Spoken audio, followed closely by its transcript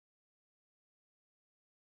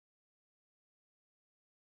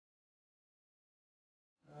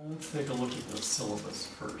Let's take a look at the syllabus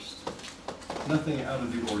first. Nothing out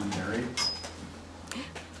of the ordinary.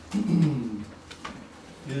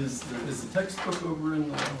 Is the textbook over in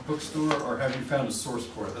the bookstore, or have you found a source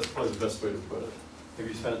for it? That's probably the best way to put it. Have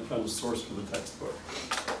you found a source for the textbook?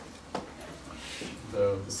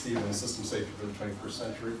 The Stevens System Safety for the 21st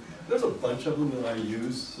Century. There's a bunch of them that I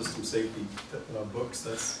use, system safety books.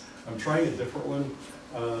 I'm trying a different one.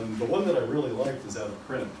 The one that I really liked is out of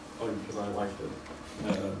print, probably because I liked it.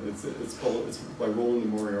 It's by Roland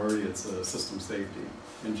and Moriarty. It's system safety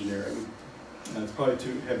engineering. And it's probably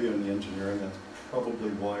too heavy on the engineering. That's probably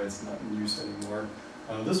why it's not in use anymore.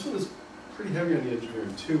 This one is pretty heavy on the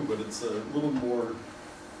engineering too, but it's a little more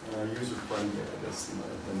user-friendly, I guess, than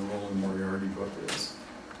the Roland Moriarty book is.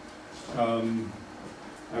 I'm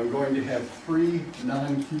going to have 3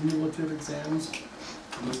 non-cumulative exams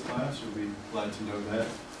in this class. You'll be glad to know that.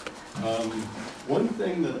 One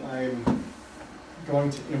thing that I'm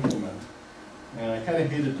going to implement, and I kind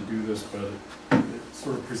of hated to do this, but it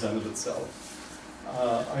sort of presented itself.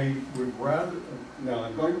 I would rather, now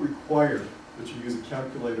I'm going to require that you use a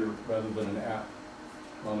calculator rather than an app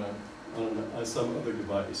on some other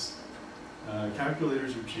device.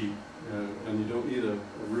 Calculators are cheap, and you don't need a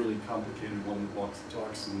really complicated one that walks and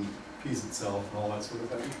talks and pees itself and all that sort of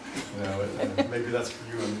thing. Maybe that's for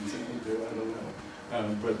you and easy to do, I don't know.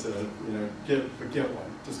 Get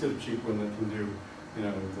one. Just get a cheap one that can do,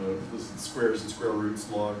 the squares and square roots,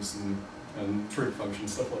 logs, and trig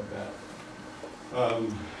functions, stuff like that.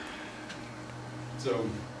 So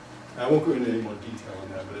I won't go into any more detail on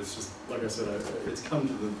that, but it's just, like I said, it's come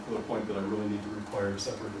to the point that I really need to require a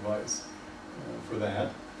separate device for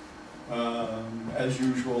that. As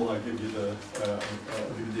usual, I give you the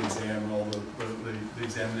exam and all the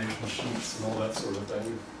examination sheets and all that sort of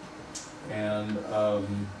thing. And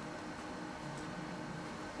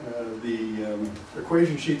the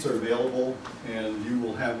equation sheets are available, and you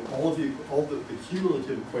will have all the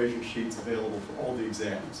cumulative equation sheets available for all the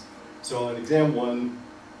exams. So on exam 1,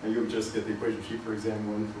 you'll just get the equation sheet for exam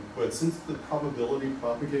 1, but since the probability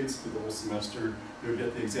propagates through the whole semester, you'll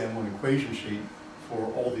get the exam 1 equation sheet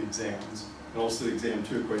for all the exams, and also the exam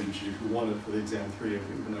 2 equation sheet if you want it for the exam 3,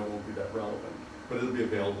 even though it won't be that relevant, but it'll be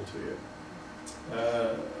available to you.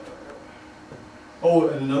 Oh,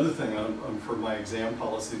 and another thing for my exam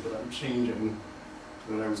policy that I'm changing,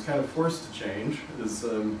 that I was kind of forced to change, is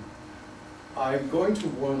I'm going to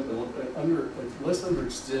want, unless under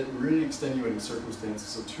really extenuating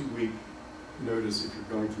circumstances, a 2-week notice if you're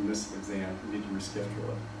going to miss an exam, you need to reschedule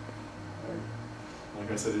it.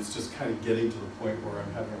 Like I said, it's just kind of getting to the point where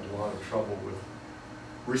I'm having a lot of trouble with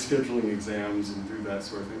rescheduling exams and do that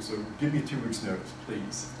sort of thing. So give me 2 weeks notice,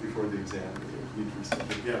 please, before the exam. You need to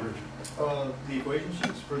reschedule. Yeah, Richard. The equation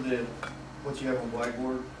sheets for what you have on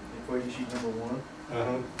Blackboard, equation sheet number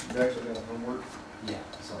 1, you actually got a homework. Yeah.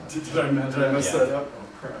 Did I mess that up? Oh,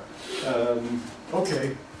 crap.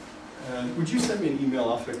 Okay. Would you send me an email?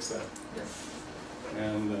 I'll fix that. Yes.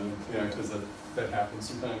 And yeah, because that happens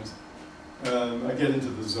sometimes. I get into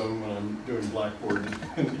the zone when I'm doing Blackboard,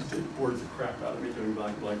 and it bores the crap out of me doing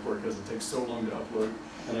Blackboard because it takes so long to upload,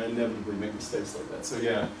 and I inevitably make mistakes like that. So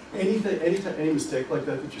yeah, any mistake like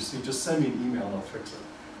that you see, just send me an email and I'll fix it.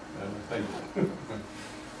 Thank you.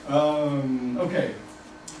 Okay.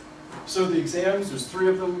 So the exams, there's 3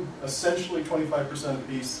 of them, essentially 25%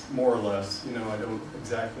 apiece, more or less. I don't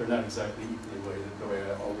exactly, they're not exactly equally weighted the way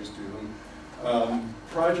I always do them.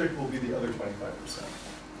 Project will be the other 25%.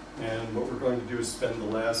 And what we're going to do is spend the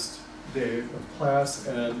last day of class,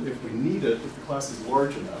 and if we need it, if the class is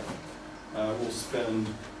large enough, we'll spend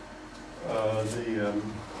the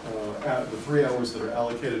 3 hours that are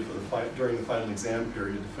allocated for during the final exam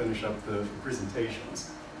period to finish up the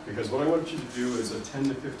presentations. Because what I want you to do is a 10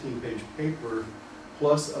 to 15 page paper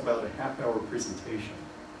plus about a half-hour presentation.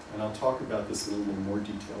 And I'll talk about this in a little more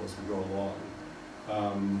detail as we go along.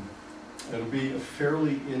 It'll be a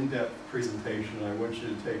fairly in-depth presentation, and I want you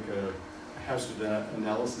to take a hazard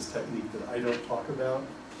analysis technique that I don't talk about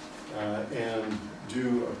and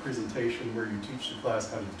do a presentation where you teach the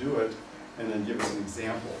class how to do it and then give us an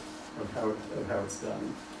example of how it's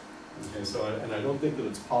done. Okay, so and I don't think that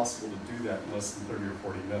it's possible to do that in less than 30 or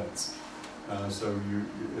 40 minutes. So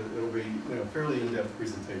it'll be a fairly in-depth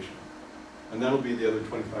presentation, and that'll be the other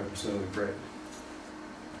 25% of the grade.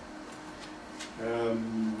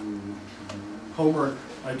 Homework.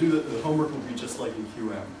 The homework will be just like in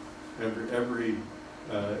QM. After every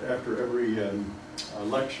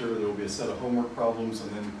lecture, there will be a set of homework problems, and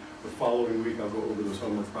then the following week I'll go over those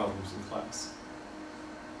homework problems in class.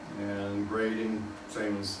 And grading,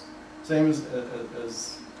 same as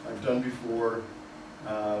I've done before.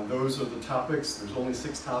 Those are the topics. There's only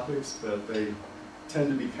 6 topics, but they tend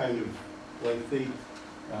to be kind of lengthy.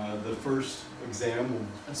 The first exam will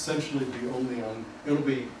essentially be only on, it'll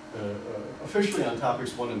be officially on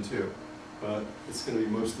topics 1 and 2, but it's going to be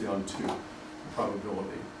mostly on 2,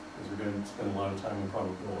 probability, because we're going to spend a lot of time on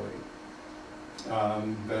probability.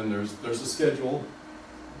 Then there's a schedule.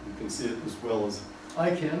 You can see it as well as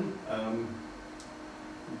I can.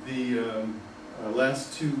 The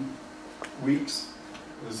last 2 weeks,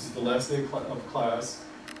 this is the last day of class,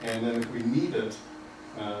 and then if we need it,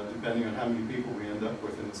 depending on how many people we end up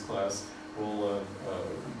with in this class, we'll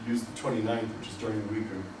use the 29th, which is during the week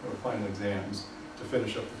of final exams, to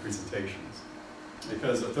finish up the presentations.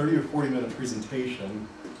 Because a 30 or 40 minute presentation,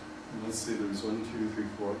 let's see, there's 1, 2, 3,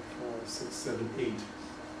 4, 5, 6, 7,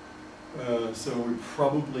 8. So we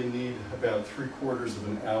probably need about 3/4 of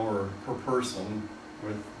an hour per person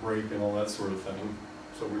with break and all that sort of thing.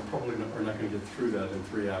 So we probably are not going to get through that in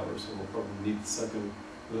 3 hours. So we'll probably need the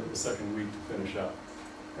second week to finish up.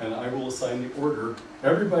 And I will assign the order.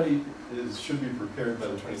 Everybody should be prepared by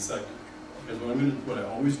the 22nd. Because what I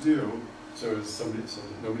always do, so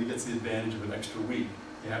nobody gets the advantage of an extra week.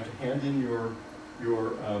 You have to hand in your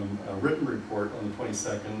written report on the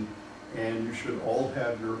 22nd, and you should all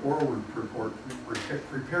have your oral report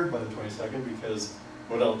prepared by the 22nd, because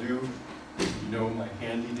what I'll do, my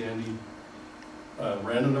handy dandy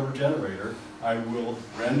random number generator, I will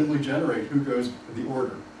randomly generate who goes in the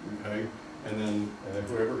order, okay? And then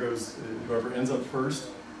whoever ends up first,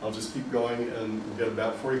 I'll just keep going, and we'll get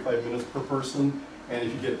about 45 minutes per person. And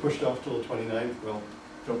if you get pushed off till the 29th, well,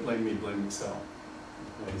 don't blame me, blame Excel.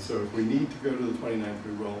 Okay, so if we need to go to the 29th,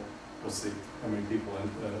 we'll see how many people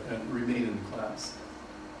remain in the class.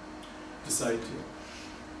 Decide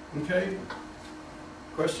to. Okay?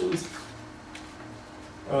 Questions?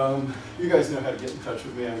 You guys know how to get in touch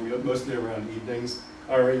with me. I'm mostly around evenings,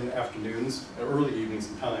 or in afternoons, early evenings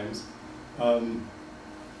and times.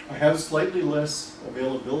 I have slightly less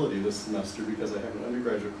availability this semester because I have an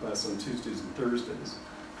undergraduate class on Tuesdays and Thursdays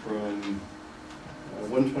from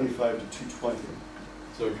 1:25 to 2:20.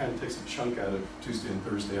 So it kind of takes a chunk out of Tuesday and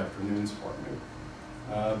Thursday afternoons for me.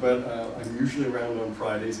 But I'm usually around on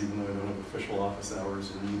Fridays, even though I don't have official office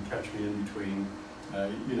hours, and you can catch me in between.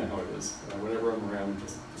 You know how it is. Whenever I'm around,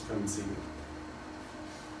 just come and see me.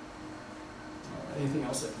 Anything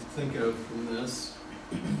else I can think of from this?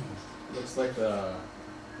 Looks like the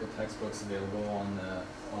textbook's available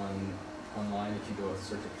online. If you go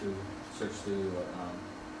search through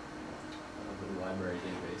the library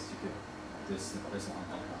database, you could there's an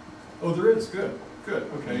online copy. Oh, there is. Good.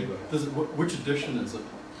 Okay. Which edition is it?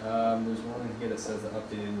 There's one in here that says the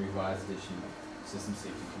updated and revised edition of System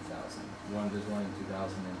Safety 2000. There's one in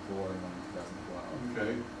 2004 and one in 2012.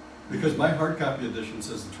 Okay. Because my hard copy edition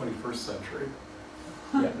says the 21st century.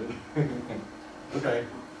 Yeah. Okay.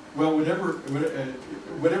 Well,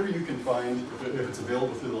 whatever you can find, if it's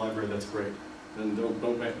available through the library, that's great. Then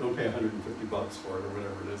don't pay $150 for it or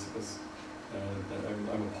whatever it is, because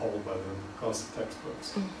I'm appalled by the cost of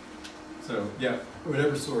textbooks. So yeah,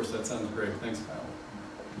 whatever source, that sounds great. Thanks, Kyle.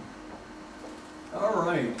 All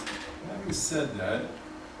right. Having said that,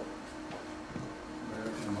 where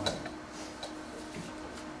am I?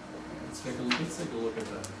 Let's take a look at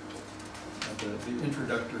the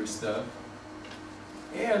introductory stuff.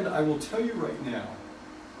 And I will tell you right now,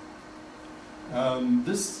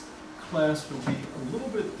 this class will be a little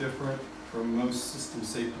bit different from most system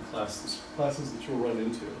safety classes that you'll run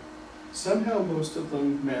into. Somehow most of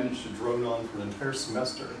them manage to drone on for an entire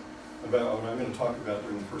semester about what I'm going to talk about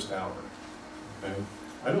during the first hour. Okay?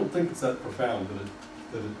 I don't think it's that profound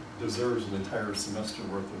that it deserves an entire semester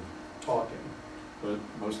worth of talking, but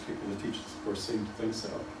most people that teach this course seem to think so.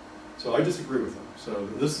 So I disagree with them. So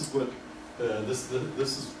this is what this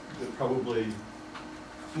is probably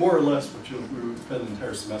more or less what we would spend an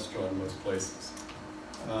entire semester on in most places.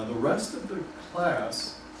 The rest of the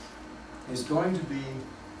class is going to be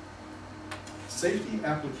safety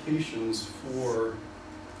applications for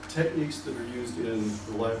techniques that are used in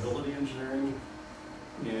reliability engineering,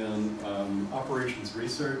 in operations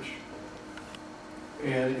research,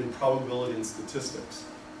 and in probability and statistics.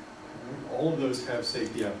 All of those have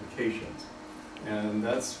safety applications. And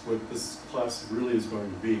that's what this class really is going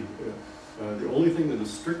to be. The only thing that is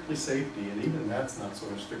strictly safety, and even that's not so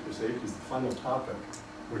much strictly safety, is the final topic,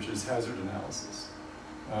 which is hazard analysis.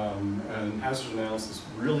 And hazard analysis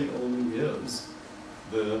really only is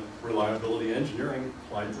the reliability engineering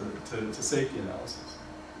applied to safety analysis.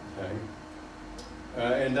 Okay?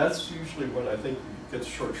 And that's usually what I think gets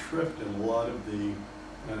short shrift in a lot of the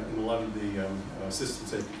system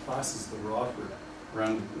safety classes that are offered.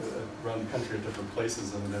 around the country at different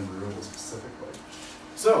places in the Denver area specifically.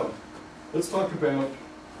 So let's talk about,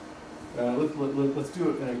 let's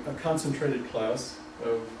do a concentrated class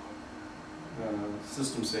of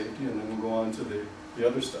system safety, and then we'll go on to the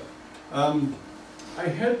other stuff. I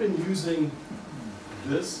had been using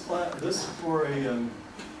this for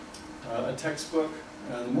a textbook.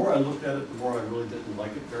 The more I looked at it, the more I really didn't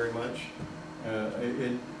like it very much.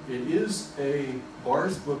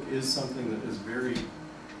 BAR's book is something that is very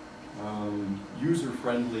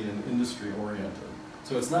user-friendly and industry-oriented.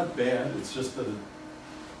 So it's not bad, it's just that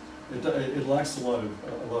it lacks a lot of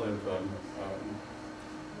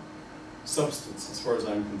substance as far as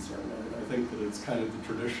I'm concerned. I think that it's kind of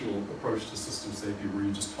the traditional approach to system safety where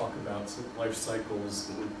you just talk about life cycles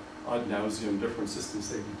and ad nauseum, different system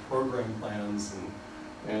safety program plans,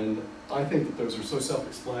 and I think that those are so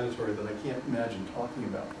self-explanatory that I can't imagine talking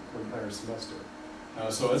about them for an entire semester.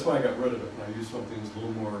 So that's why I got rid of it, and I used something that's had a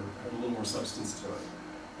little more substance to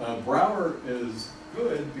it. Brower is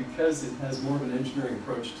good because it has more of an engineering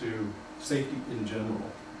approach to safety in general.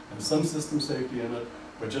 It has some system safety in it,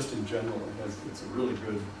 but just in general, it's a really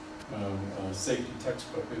good safety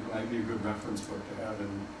textbook. It might be a good reference book to have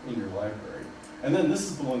in your library. And then this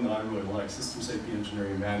is the one that I really like, System Safety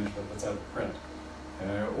Engineering Management, that's out of print. And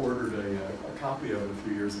I ordered a copy of it a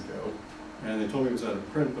few years ago, and they told me it was out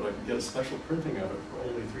of print, but I could get a special printing of it for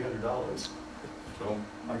only $300. So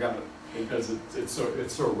I got it because it's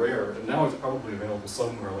so rare, and now it's probably available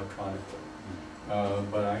somewhere electronically.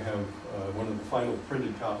 But I have one of the final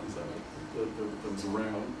printed copies of it that was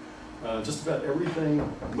around. Just about everything,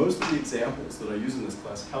 most of the examples that I use in this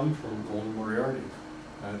class come from Roland Moriarty.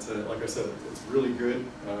 Like I said, it's really good,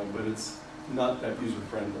 but it's not that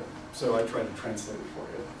user-friendly. So I tried to translate it for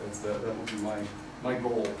you. That will be my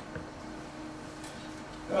goal.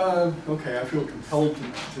 Okay, I feel compelled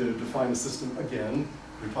to define a system again.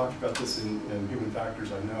 We talked about this in human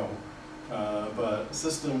factors, I know. But a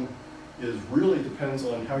system really depends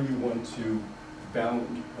on how you want to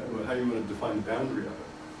define the boundary of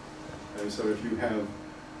it. And so if you have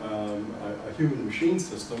a human machine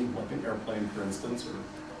system, like an airplane, for instance,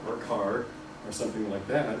 or a car, or something like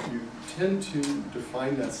that, you tend to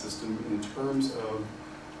define that system in terms of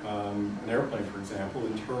an airplane, for example,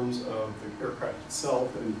 in terms of the aircraft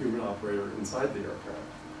itself and the human operator inside the aircraft.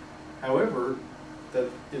 However,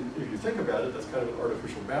 if you think about it, that's kind of an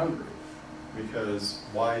artificial boundary, because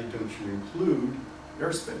why don't you include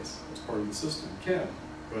airspace as part of the system? You can,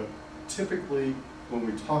 but typically when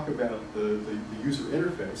we talk about the user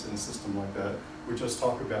interface in a system like that, we just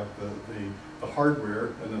talk about the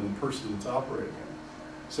hardware and then the person that's operating it.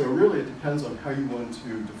 So really it depends on how you want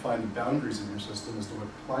to define the boundaries of your system as to what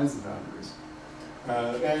defines the boundaries.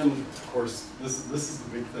 And of course, this is the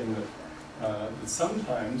big thing that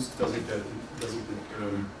sometimes doesn't get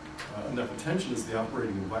enough attention is the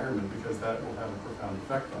operating environment, because that will have a profound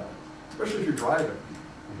effect on it, especially if you're driving.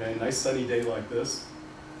 Okay, a nice sunny day like this,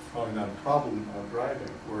 probably not a problem driving.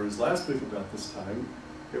 Whereas last week about this time,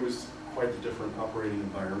 it was quite a different operating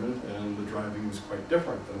environment, and the driving was quite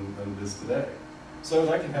different than it is today. So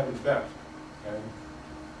that can have an effect. Okay?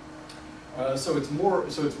 So it's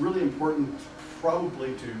really important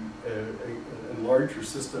probably to enlarge your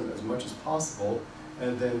system as much as possible,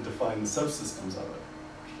 and then define the subsystems of it.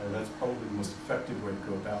 And that's probably the most effective way to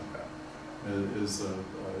go about that. Is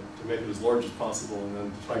to make it as large as possible, and then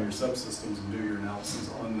define your subsystems and do your analysis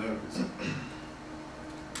on those.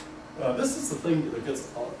 This is the thing that gets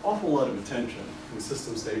an awful lot of attention in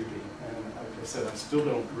system safety, and like I said, I still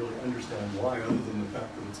don't really understand why, other than the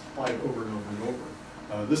fact that it's applied over and over and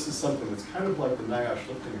over. This is something that's kind of like the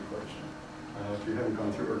Nash-Lipton equation. If you haven't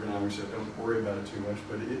gone through ergonomics yet, don't worry about it too much,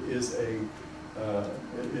 but it is a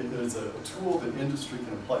tool that industry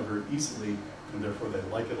can apply very easily, and therefore they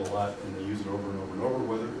like it a lot, and they use it over and over and over,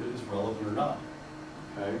 whether it is relevant or not.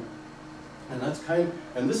 Okay, and that's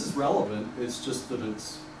and this is relevant. It's just that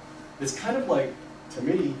it's kind of like, to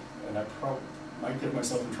me, and I probably might get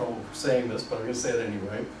myself in trouble for saying this, but I'm going to say it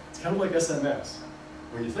anyway. It's kind of like SMS.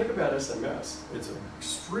 When you think about SMS, it's an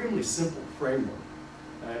extremely simple framework.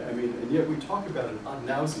 I mean, and yet we talk about it ad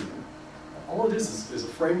nauseum. All it is a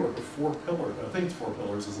framework of 4 pillars. I think it's 4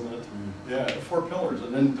 pillars, isn't it? Mm-hmm. Yeah, 4 pillars,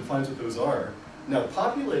 and then defines what those are. Now,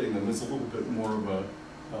 populating them is a little bit more of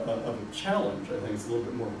a challenge. I think it's a little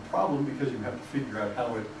bit more of a problem, because you have to figure out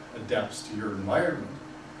how it adapts to your environment.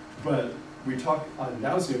 But we talk ad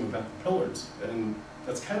nauseum about the pillars, and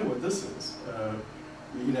that's kind of what this is.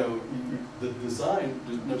 You know, the design,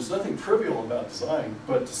 there's nothing trivial about design,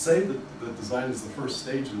 but to say that the design is the first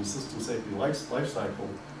stage in the system safety life cycle,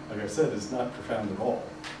 like I said, is not profound at all.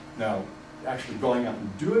 Now, actually going out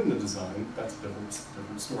and doing the design, that's a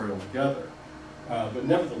different story altogether. But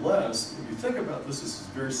nevertheless, if you think about this, this is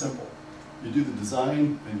very simple. You do the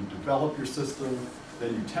design, then you develop your system,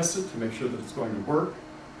 then you test it to make sure that it's going to work,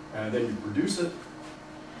 and then you produce it,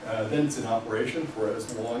 then it's in operation for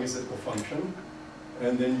as long as it will function,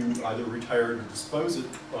 and then you either retire it or dispose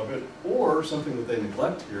of it, or something that they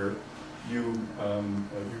neglect here, you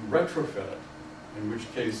retrofit it, in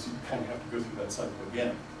which case you kind of have to go through that cycle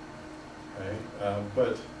again. Okay?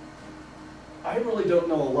 But I really don't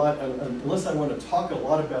know a lot, unless I want to talk a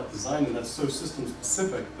lot about design, and that's so system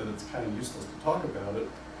specific that it's kind of useless to talk about it.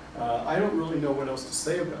 I don't really know what else to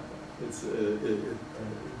say about that. It's a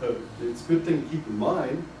good thing to keep in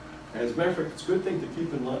mind. And as a matter of fact, it's a good thing to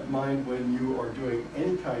keep in mind when you are doing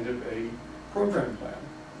any kind of a program plan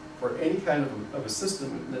for any kind of a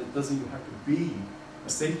system that doesn't even have to be a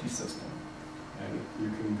safety system. And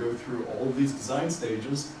you can go through all of these design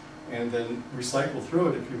stages and then recycle through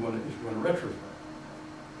it if you want to retrofit.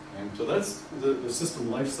 And so that's the system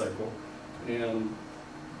life cycle, and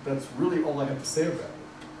that's really all I have to say about it.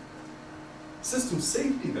 System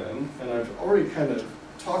safety then, and I've already kind of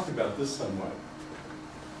talked about this somewhat.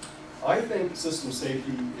 I think system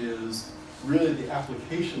safety is really the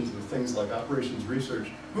applications of things like operations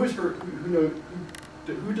research. Who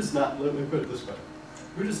does not, let me put it this way,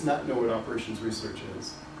 who does not know what operations research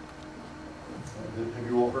is? Have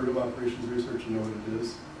you all heard of operations research and know what it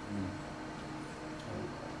is?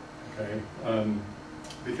 Okay,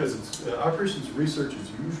 because it's, operations research is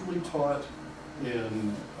usually taught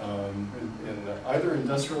in either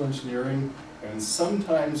industrial engineering and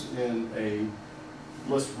sometimes in a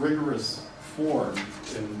less rigorous form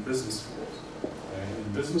in business schools. In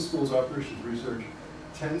business schools, operations research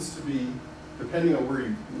tends to be, depending on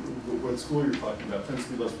what school you're talking about, tends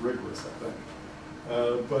to be less rigorous, I think.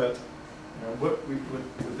 But what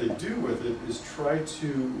they do with it is try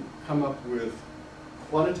to come up with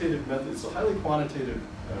quantitative methods. It's a highly quantitative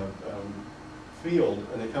field,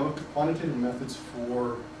 and they come up with quantitative methods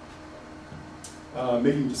for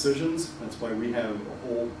making decisions. That's why we have a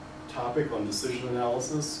whole topic on decision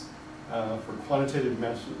analysis, for quantitative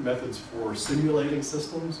methods for simulating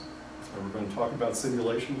systems. So we're going to talk about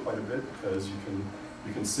simulation quite a bit, because you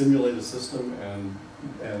can simulate a system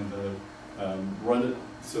and run it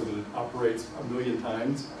so that it operates 1,000,000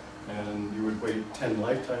 times, and you would wait 10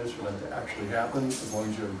 lifetimes for that to actually happen. As long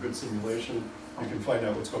as you have a good simulation, you can find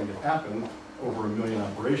out what's going to happen over 1,000,000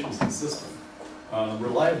 operations in the system.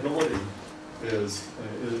 Reliability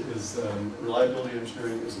reliability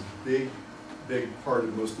engineering is a big part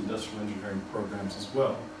of most industrial engineering programs as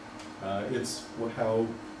well. It's how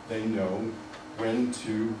they know when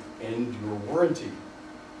to end your warranty,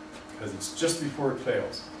 because it's just before it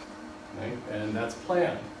fails. Okay? And that's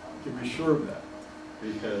planned. You can be sure of that,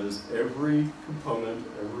 because every component,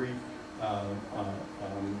 every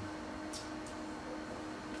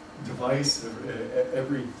device,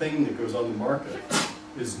 everything that goes on the market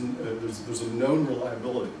is there's a known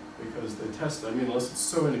reliability, because they test it. I mean, unless it's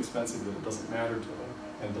so inexpensive that it doesn't matter to them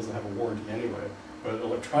and it doesn't have a warranty anyway. But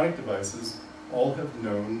electronic devices all have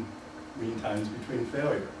known mean times between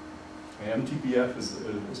failure. And MTBF is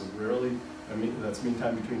a rarely, that's mean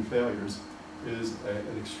time between failures, is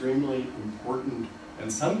an extremely important,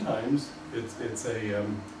 and sometimes it's a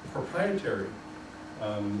proprietary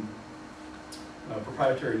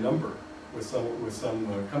number with some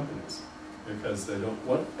companies, because they don't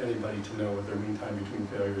want anybody to know what their mean time between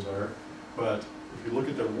failures are. But if you look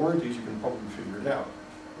at their warranties, you can probably figure it out,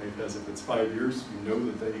 because if it's 5 years, you know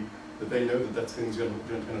that they know that thing's going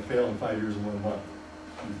to fail in 5 years and 1 month.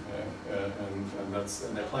 Okay?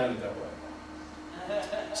 And they plan it that way.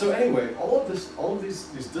 So anyway, all of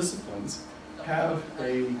these disciplines have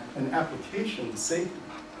an application to safety,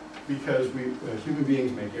 because human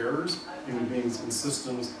beings make errors. Human beings and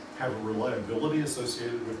systems have a reliability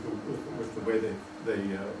associated with the way they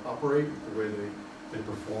operate, with the way they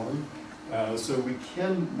perform. So we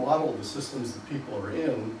can model the systems that people are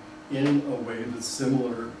in a way that's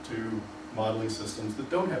similar to modeling systems that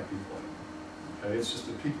don't have people in them. Okay? It's just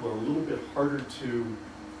that people are a little bit harder to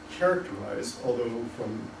characterize, although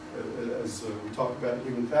as we talk about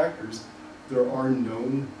human factors, there are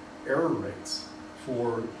known error rates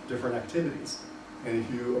for different activities. And if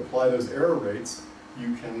you apply those error rates,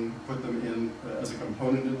 you can put them in as a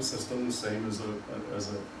component in the system, the same as a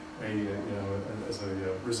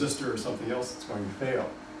resistor or something else that's going to fail.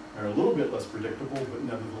 They're a little bit less predictable, but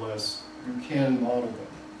nevertheless, you can model them.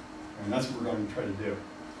 And that's what we're going to try to do.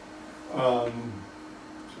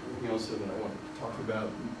 Anything else that I want to talk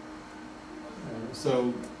about?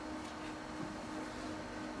 So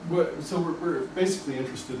So we're basically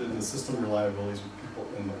interested in the system reliabilities with people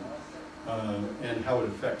in them, and how it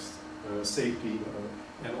affects safety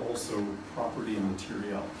and also property and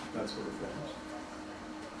material, that sort of thing.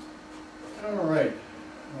 All right.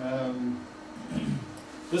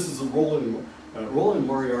 This is a Roland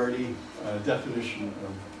Moriarty definition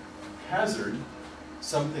of hazard,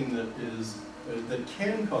 something that is that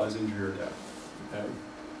can cause injury or death, okay?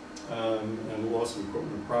 And loss of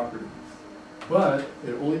equipment and property. But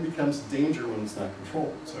it only becomes danger when it's not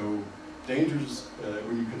controlled. So dangers,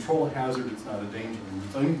 when you control a hazard, it's not a danger. When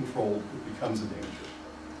it's uncontrolled, it becomes a danger.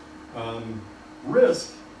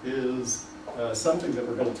 Risk is something that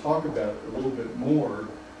we're going to talk about a little bit more,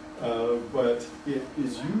 but it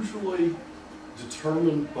is usually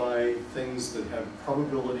determined by things that have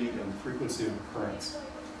probability and frequency of occurrence.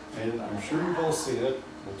 And I'm sure you've all seen it.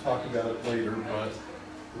 We'll talk about it later, but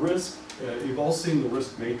risk, you've all seen the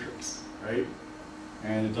risk matrix, right?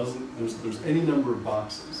 And it doesn't, there's any number of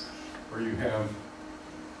boxes where you have,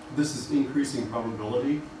 this is increasing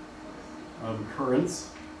probability of occurrence,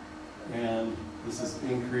 and this is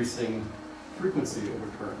increasing frequency of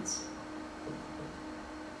occurrence.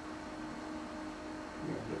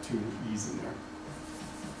 Got too many E's in there.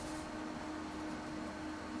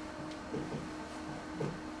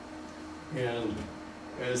 And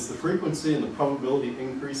as the frequency and the probability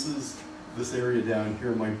increases, this area down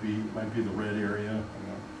here might be the red area.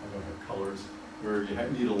 I don't have colors, where you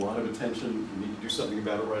need a lot of attention. You need to do something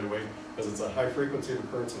about it right away because it's a high frequency of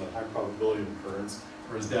occurrence and a high probability of occurrence.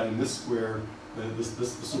 Whereas down in this square,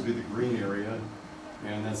 this will be the green area,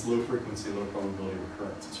 and that's low frequency, low probability of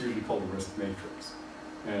occurrence. It's usually called a risk matrix.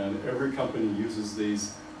 And every company uses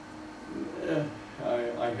these.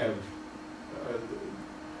 I have,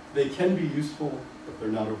 they can be useful, but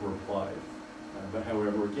they're not over-applied. But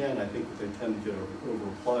however, again, I think that they tend to get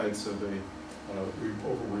over-applied, so we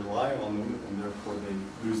over-rely on them, and therefore they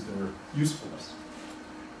lose their usefulness.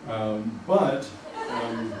 I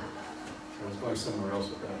was going somewhere else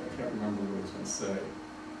with that. I can't remember what I was going to say.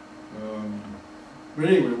 But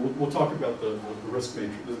anyway, we'll talk about the risk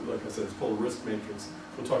matrix. Like I said, it's called a risk matrix.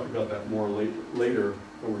 We'll talk about that more later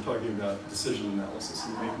when we're talking about decision analysis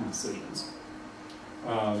and making decisions.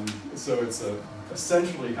 So it's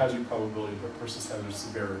essentially hazard probability versus hazard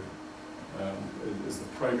severity is the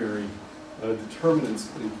primary determinants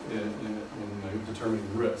in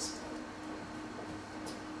determining risk.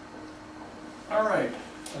 All right,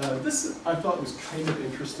 this I thought was kind of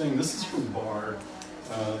interesting. This is from BAR,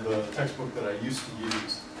 the textbook that I used to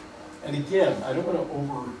use. And again, I don't want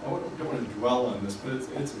to dwell on this, but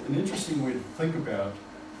it's an interesting way to think about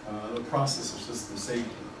the process of system safety,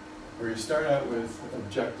 where you start out with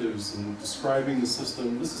objectives and describing the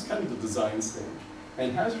system. This is kind of the design stage.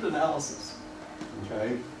 And hazard analysis,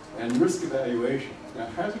 okay? And risk evaluation. Now,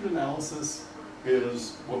 hazard analysis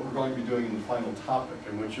is what we're going to be doing in the final topic,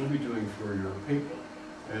 and what you'll be doing for your paper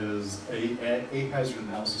is a hazard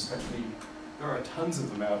analysis technique. There are tons of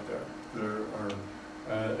them out there.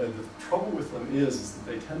 The trouble with them is that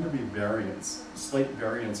they tend to be variants, slight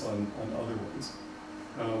variants on other ones.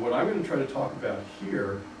 What I'm going to try to talk about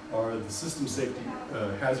here are the system safety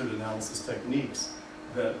hazard analysis techniques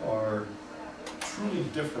that are truly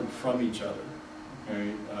different from each other,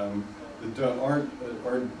 okay? That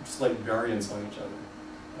aren't slight variants on each other.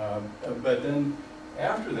 But then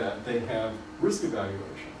after that, they have risk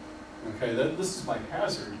evaluation. Okay, this is my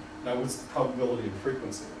hazard. Now what's the probability and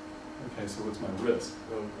frequency? Okay, so what's my risk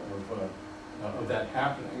of that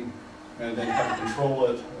happening? And then how to control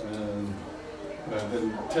it, and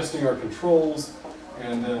then testing our controls,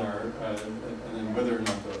 and then whether or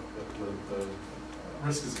not the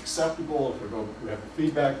risk is acceptable. If we have a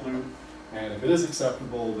feedback loop, and if it is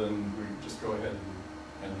acceptable, then we just go ahead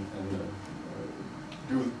and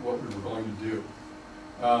do what we were going to do.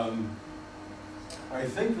 I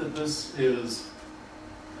think that this is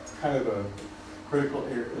kind of a critical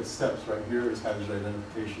steps right here is hazard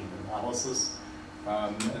identification and analysis,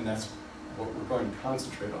 and that's what we're going to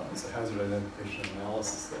concentrate on, is the hazard identification and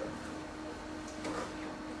analysis there.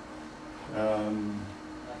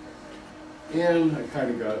 And I kind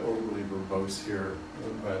of got overly verbose here,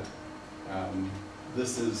 but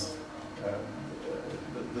this is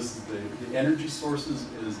the energy sources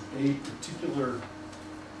is a particular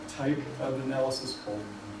type of analysis called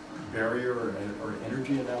barrier or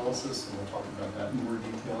energy analysis, and we'll talk about that in more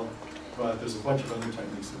detail. But there's a bunch of other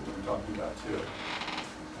techniques that we'll be talking about too.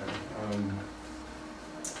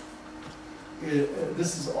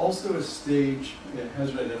 This is also a stage, a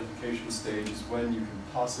hazard identification stage, is when you can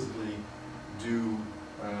possibly do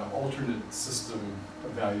alternate system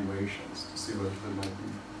evaluations to see whether there might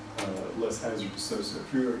be less hazards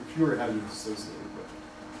associated, fewer hazards associated with it.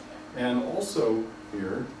 And also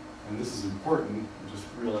here, and this is important, I just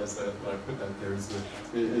realized that when I put that there, is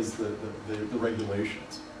the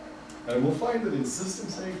regulations. And we'll find that in system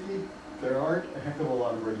safety, there aren't a heck of a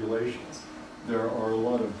lot of regulations. There are a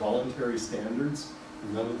lot of voluntary standards.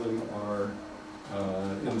 None of them are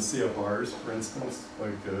in the CFRs, for instance,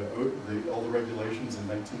 like all the regulations in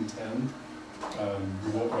 1910.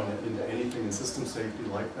 You won't run into anything in system safety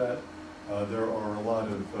like that. There are a lot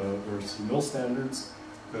of, there are some MIL standards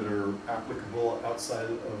that are applicable outside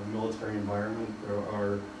of a military environment. There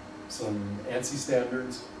are some ANSI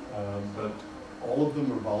standards, but all of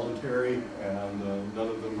them are voluntary, and none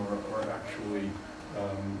of them are actually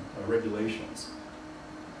regulations.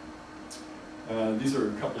 These are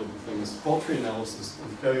a couple of the things. Fault tree analysis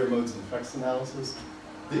and failure modes and effects analysis.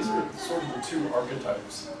 These are sort of the two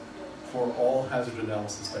archetypes for all hazard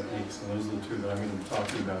analysis techniques, and those are the two that I'm going to be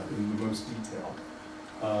talking about in the most detail.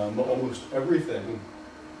 Almost everything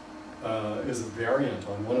is a variant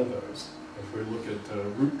on one of those. If we look at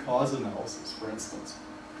root cause analysis, for instance,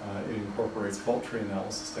 it incorporates fault tree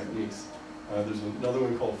analysis techniques. There's another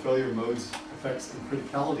one called failure modes, effects, and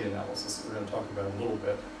criticality analysis that we're going to talk about in a little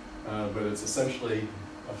bit. But it's essentially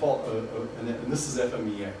a fault, and this is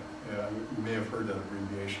FMEA. You may have heard that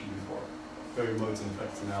abbreviation before, failure modes and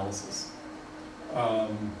effects analysis.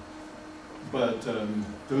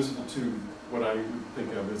 Those are the two, what I would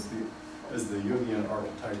think of as the Jungian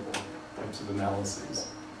archetypal types of analyses.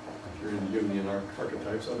 If you're in the Jungian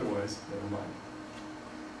archetypes, otherwise, never mind.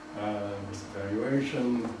 This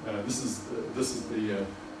evaluation. This is the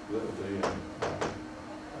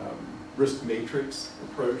risk matrix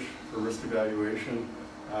approach for risk evaluation.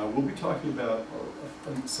 We'll be talking about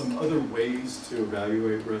some other ways to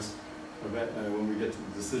evaluate risk when we get to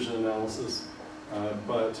the decision analysis.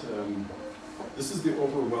 This is the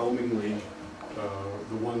overwhelmingly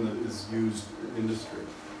the one that is used in industry.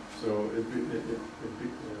 So it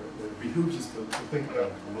behooves us to think about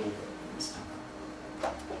it a little bit at least.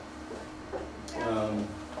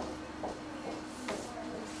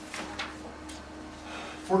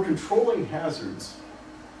 For controlling hazards,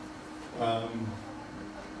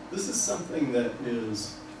 this is something that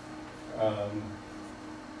is a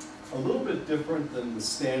little bit different than the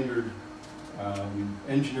standard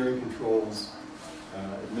engineering controls,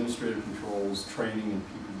 administrative controls, training, and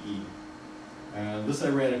PPE. And this I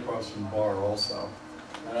ran across from BAR also.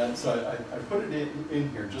 And so I put it in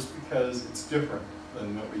here just because it's different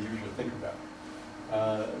than what we usually think about.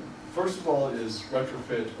 First of all is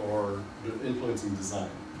retrofit or influencing design.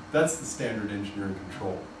 That's the standard engineering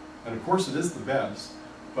control. And of course it is the best,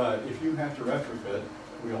 but if you have to retrofit,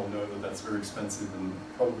 we all know that that's very expensive and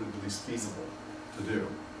probably the least feasible to do.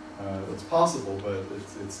 It's possible, but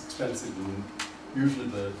it's expensive and usually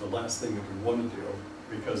the last thing that we want to do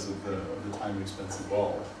because of the time and expense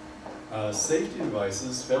involved. Safety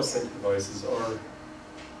devices, fail-safe devices, are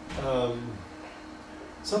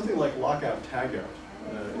something like lockout-tagout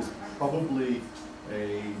is probably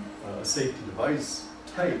a safety device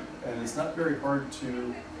type, and it's not very hard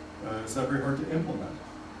to implement.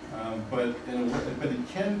 But it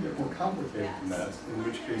can get more complicated than that. In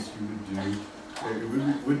which case you would do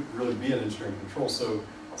it would really be an engineering control. So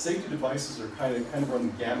safety devices are kind of run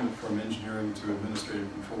the gamut from engineering to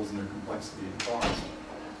administrative controls in their complexity and cost.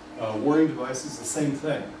 Warning devices, the same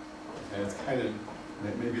thing. And it's kind of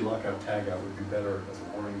maybe lockout-tagout would be better as a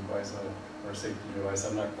warning device or a safety device.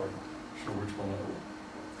 I'm not quite sure which one I would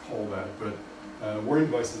call that, but warning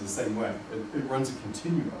device is the same way. It runs a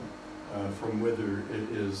continuum from whether it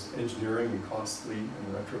is engineering and costly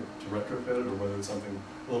and to retrofit it, or whether it's something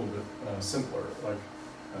a little bit simpler. Like,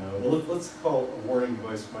 well, let's call a warning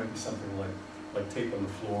device might be something like tape on the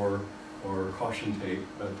floor or caution tape,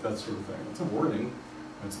 that sort of thing. It's a warning.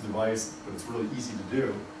 It's a device, but it's really easy to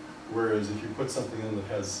do. Whereas if you put something in that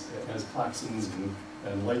has claxons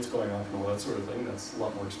and lights going off and all that sort of thing, that's a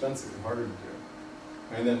lot more expensive and harder to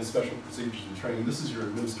do. And then the special procedures and training. This is your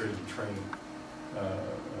administrative training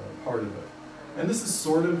part of it. And this is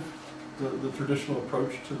sort of the traditional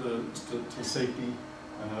approach to safety.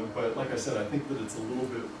 But like I said, I think that it's a little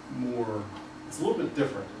bit more, it's a little bit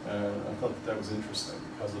different. I thought that was interesting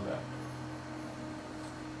because of that.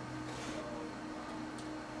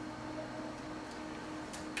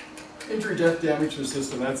 Injury, death, damage to the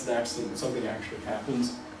system, that's an accident, something actually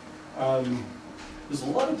happens. There's a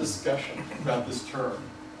lot of discussion about this term,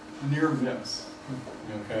 near miss.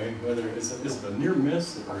 Okay, whether is it a near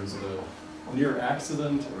miss, or is it a near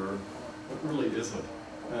accident, or what really is it?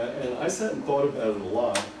 And I sat and thought about it a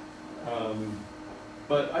lot.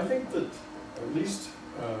 But I think that, at least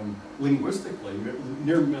linguistically,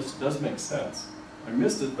 near miss does make sense. I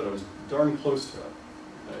missed it, but I was darn close to it.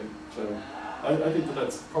 Okay? So I think that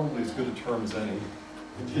that's probably as good a term as any.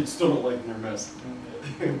 You still don't like near miss.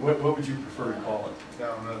 What would you prefer to call it? I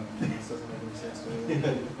don't know, this doesn't make any sense to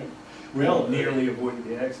me. Well, Nearly avoided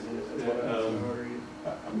the accident. That's what I was wondering.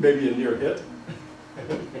 maybe a near hit.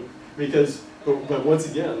 Because, but once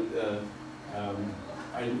again,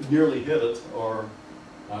 I nearly hit it, or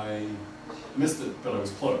I missed it, but I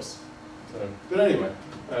was close. So, but anyway,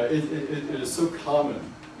 it is so common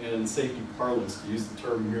in safety parlance to use the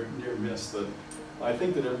term near miss that I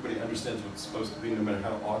think that everybody understands what it's supposed to be, no matter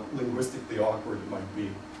how linguistically awkward it might be.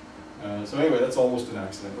 So anyway, that's almost an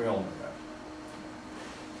accident. We all know that.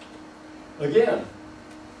 Again,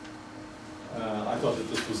 I thought that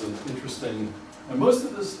this was an interesting, and most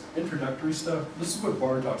of this introductory stuff, this is what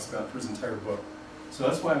Barr talks about for his entire book. So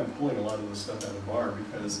that's why I'm pulling a lot of this stuff out of Barr,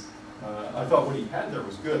 because I thought what he had there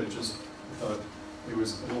was good. It just, I thought it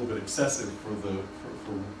was a little bit excessive for the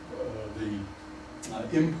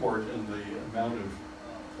import and the amount of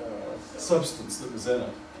substance that was in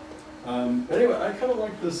it. But anyway, I kind of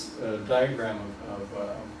like this diagram of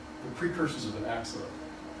the precursors of an accident,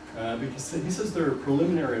 because he says there are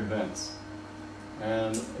preliminary events.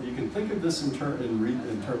 And you can think of this in terms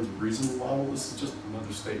of Reason's model. This is just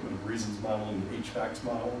another statement of Reason's model and the HVAC's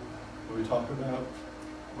model that we talk about.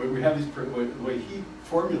 We have these, the way he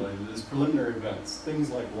formulated it is preliminary events,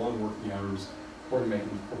 things like long working hours, poor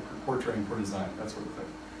maintenance, poor training, poor design, that sort of thing.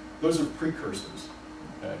 Those are precursors,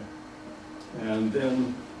 okay? And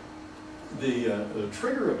then the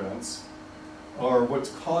trigger events are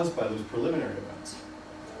what's caused by those preliminary events.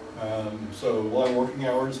 So long working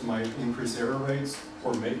hours might increase error rates,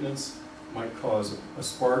 poor maintenance might cause a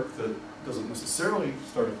spark that doesn't necessarily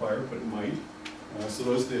start a fire, but it might. So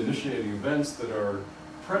those are the initiating events that are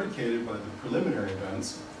predicated by the preliminary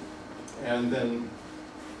events. And then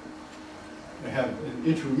they have an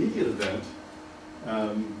intermediate event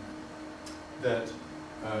that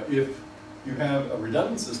if you have a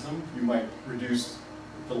redundant system, you might reduce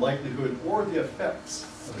the likelihood or the effects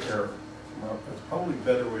of error. Well, that's probably a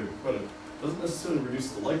better way to put it. It doesn't necessarily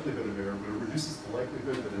reduce the likelihood of error, but it reduces the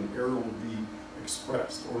likelihood that an error will be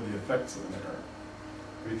expressed, or the effects of an error.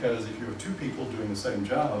 Because if you have two people doing the same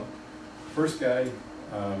job, the first guy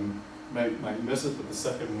might miss it, but the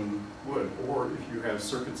second one would. Or if you have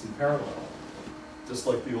circuits in parallel, just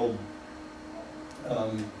like the old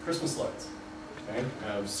Christmas lights. Okay?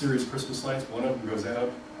 Series Christmas lights, one of them goes out,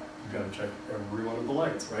 you've got to check every one of the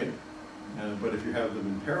lights, right? But if you have them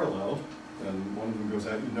in parallel, then one of them goes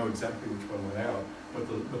out, you know exactly which one went out, but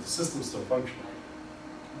the system's still functioning.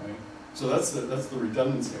 Right? So that's the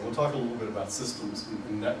redundancy. And we'll talk a little bit about systems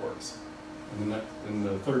and networks in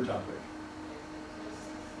the third topic.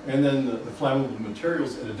 And then the flammable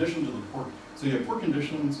materials, in addition to the poor, so you have poor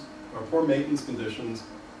conditions, or poor maintenance conditions,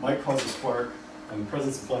 might cause a spark, and the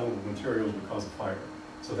presence of flammable materials would cause a fire.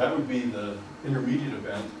 So that would be the intermediate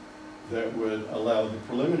event that would allow the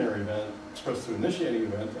preliminary event, expressed to initiating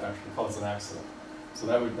event, to actually cause an accident. So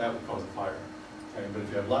that would cause a fire. Okay? But if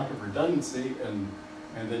you have lack of redundancy and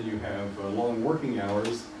then you have long working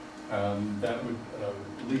hours, that would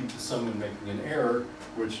lead to someone making an error,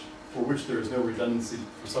 for which there is no redundancy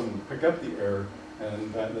for someone to pick up the error,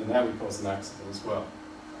 and then that would cause an accident as well.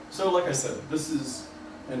 So like I said, this is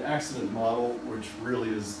an accident model, which really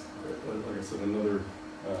is, like I said, another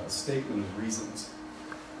statement of reasons.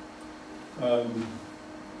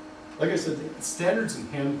 Like I said, standards and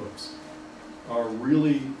handbooks are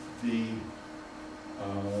really the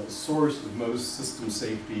source of most system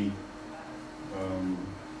safety.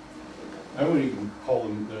 I wouldn't even call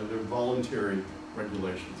them, they're voluntary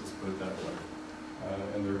regulations, let's put it that way.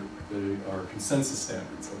 And they are consensus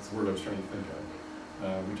standards, that's the word I was trying to think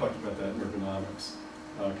of. We talked about that in ergonomics.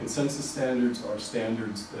 Consensus standards are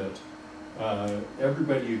standards that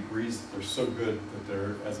everybody agrees that they're so good that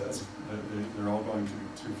they're all going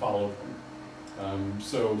to follow them.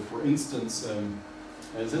 So, for instance,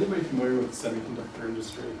 is anybody familiar with the semiconductor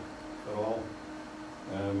industry at all?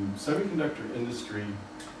 Semiconductor industry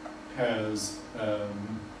has a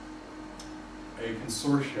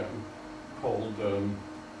consortium called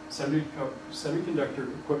Semiconductor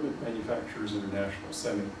Equipment Manufacturers International,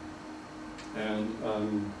 SEMI. And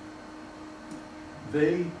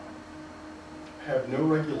they have no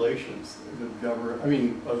regulations that govern, I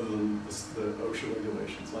mean, other than the OSHA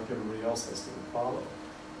regulations, like everybody else has to follow.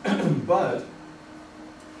 But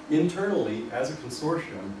internally, as a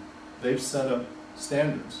consortium, they've set up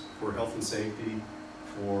standards for health and safety,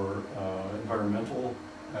 for environmental,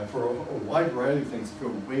 for a wide variety of things that go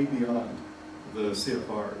way beyond the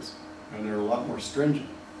CFRs. and they're a lot more stringent.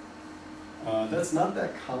 That's not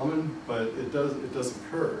that common, but it does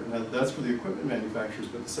occur. And that's for the equipment manufacturers,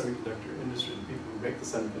 but the semiconductor industry, the people who make the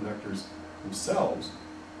semiconductors themselves,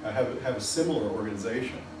 have a similar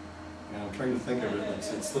organization. And I'm trying to think of it,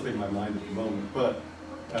 it's slipping my mind at the moment, but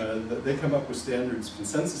they come up with standards,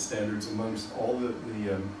 consensus standards amongst all the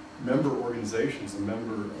member organizations and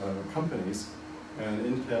member companies, and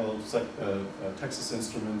Intel, Texas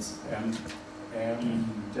Instruments,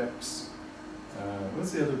 Amdex,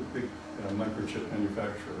 what's the other big microchip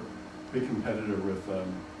manufacturer, big competitor with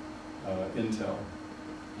Intel?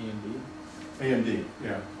 AMD? AMD,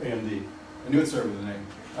 yeah, AMD. I knew it started with a name.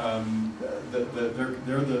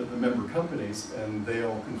 They're the member companies, and they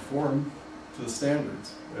all conform to the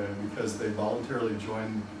standards because they voluntarily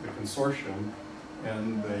joined the consortium,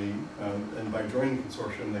 and by joining the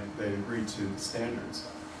consortium, they agreed to the standards.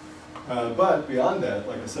 But beyond that,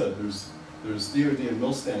 like I said, there's DoD and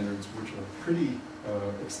MIL standards, which are pretty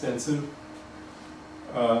extensive.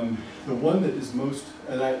 The one that is most,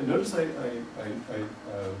 and I notice I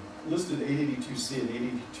listed 882C and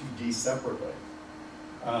 882D separately.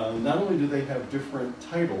 Not only do they have different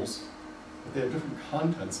titles, but they have different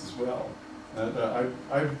contents as well.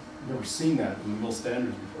 I've never seen that in the MIL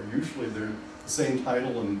standards before. Usually they're the same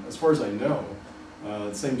title, and as far as I know,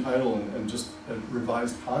 the same title and just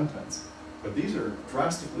revised contents. But these are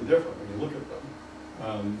drastically different when you look at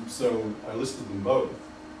them. So I listed them both.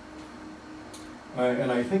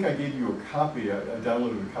 And I think I gave you a copy, I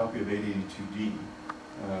downloaded a copy of 882D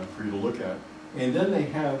for you to look at. And then they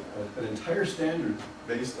have an entire standard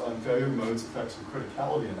based on failure modes, effects, and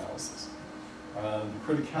criticality analysis. The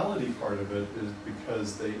criticality part of it is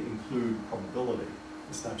because they include probability.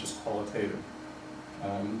 It's not just qualitative.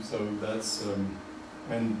 So that's,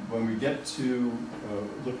 and when we get to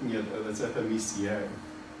looking at, that's FMECA,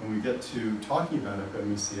 when we get to talking about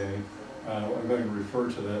FMECA, I'm going to refer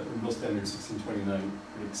to that MIL Standard 1629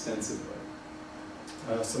 pretty extensively.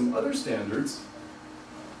 Some other standards,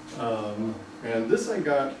 and this I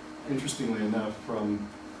got, interestingly enough, from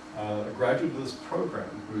a graduate of this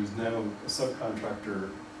program who's now a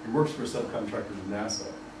subcontractor. He works for a subcontractor to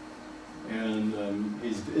NASA, and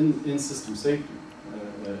he's in system safety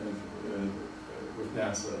with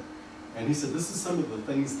NASA. And he said this is some of the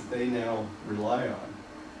things that they now rely on.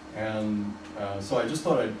 And so I just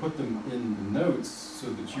thought I'd put them in the notes so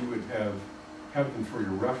that you would have them for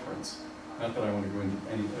your reference. Not that I want to go into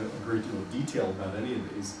any a great deal of detail about any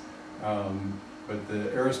of these, but the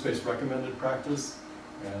aerospace recommended practice,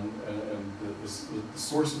 and the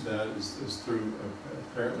source of that is through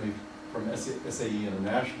apparently from SAE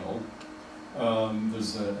International.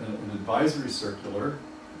 There's an advisory circular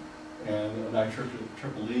and an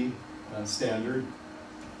IEEE standard.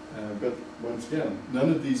 But once again, none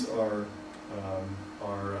of these are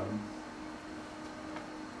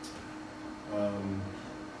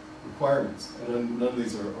requirements, and none of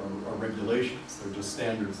these are regulations. They're just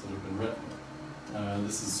standards that have been written.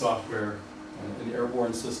 This is software in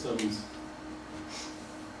airborne systems.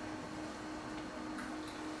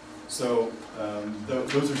 So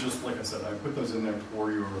those are just, like I said, I put those in there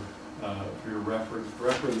for your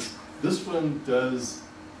reference. This one does.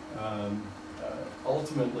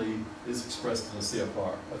 Ultimately is expressed in a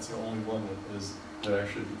CFR. That's the only one that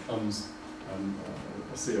actually becomes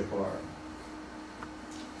a CFR.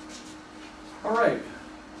 All right,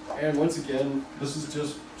 and once again, this is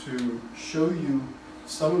just to show you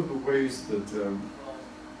some of the ways that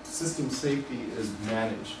system safety is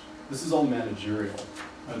managed. This is all managerial.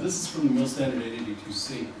 This is from the MIL Standard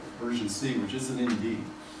 882C, version C, which isn't in D,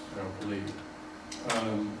 I don't believe.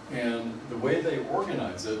 And the way they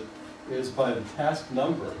organize it is by the task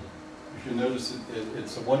number. If you notice,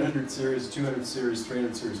 it's a 100 series, 200 series,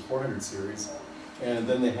 300 series, 400 series, and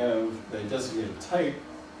then they designate a type,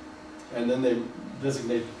 and then they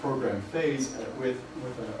designate the program phase with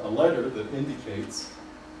a letter that indicates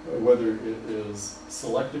whether it is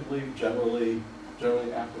selectively, generally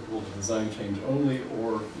applicable to design change only,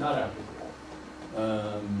 or not applicable,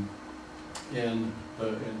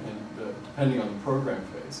 depending on the program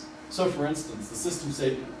phase. So for instance, the System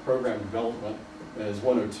Safety Program Development is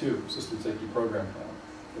 102, System Safety Program Plan.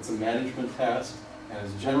 It's a management task and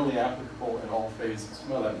is generally applicable in all phases.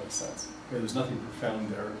 Well, that makes sense. Okay, there's nothing profound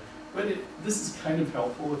there. But this is kind of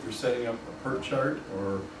helpful if you're setting up a PERT chart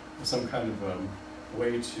or some kind of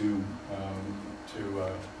way to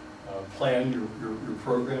plan your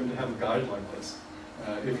program, to have a guide like this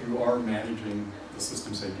if you are managing the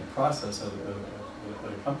system safety process at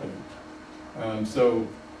a company.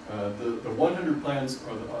 The 100 plans,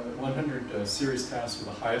 or the 100 series tasks are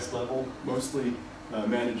the highest level, mostly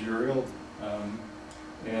managerial.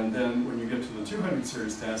 And then when you get to the 200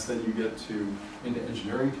 series tasks, then you get into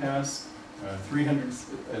engineering tasks. 300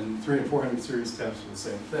 and 300 and 400 series tasks are the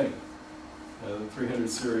same thing. The 300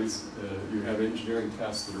 series, you have engineering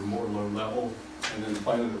tasks that are more low level, and then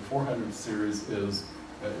finally the 400 series is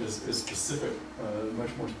specific,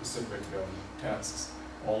 much more specific tasks.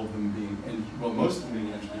 All of them being, well, most of them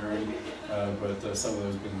being engineering, but some of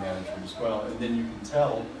those being management as well. And then you can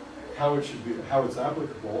tell how it should be, how it's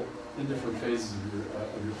applicable in different phases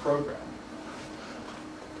of your program.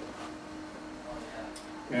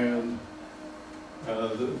 And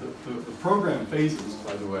the program phases,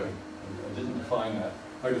 by the way, I didn't define that.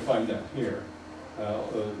 I defined that here.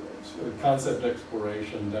 Concept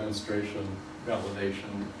exploration, demonstration,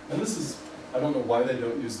 validation. And this is, I don't know why they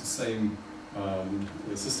don't use the same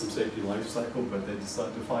system safety life cycle, but they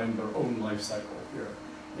defined their own life cycle here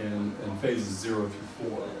in phases 0 through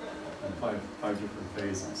 4, and five different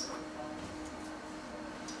phases.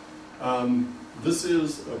 This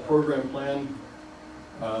is a program plan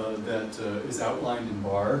that is outlined in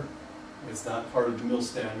BAR. It's not part of the mill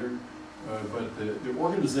standard, but the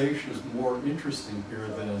organization is more interesting here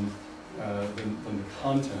than the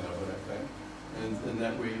content of it, I think. And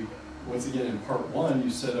that we, once again, in Part 1, you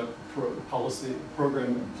set up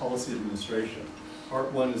program and policy administration.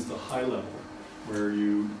 Part 1 is the high level, where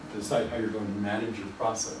you decide how you're going to manage your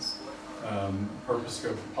process. Purpose,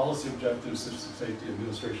 scope, and policy objectives, system safety,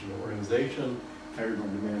 administration, and organization, how you're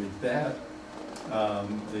going to manage that.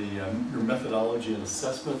 Your methodology and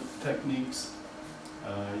assessment techniques,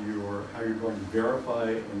 how you're going to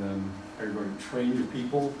verify, and then how you're going to train your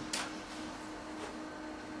people,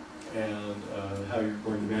 and how you're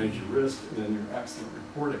going to manage your risk, and then your accident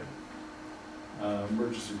reporting.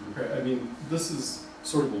 Emergency repair. I mean, this is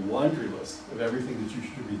sort of a laundry list of everything that you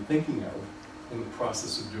should be thinking of in the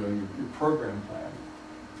process of doing your program plan.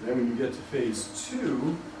 And then when you get to phase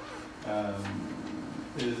 2,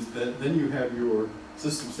 is that then you have your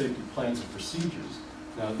system safety plans and procedures.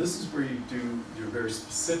 Now this is where you do your very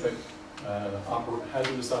specific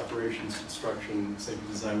hazardous operations, construction, safety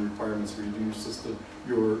design requirements, where you do your system,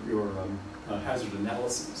 your hazard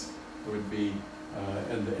analyses. It would be,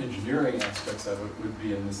 and the engineering aspects of it would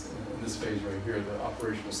be in this phase right here, the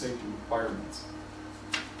operational safety requirements.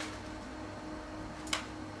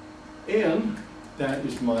 And that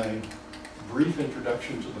is my brief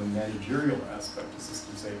introduction to the managerial aspect of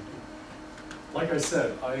system safety. Like I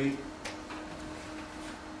said,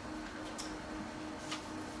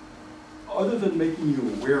 other than making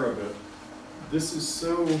you aware of it, this is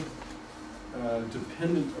so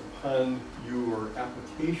dependent upon your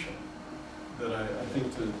application that I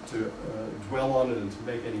think to dwell on it and to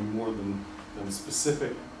make any more than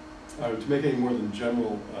specific, to make any more than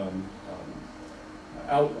general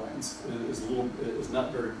outlines is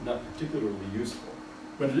not particularly useful.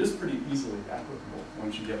 But it is pretty easily applicable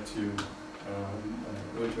once you get to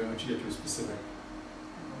a specific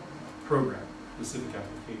program, specific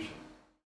application.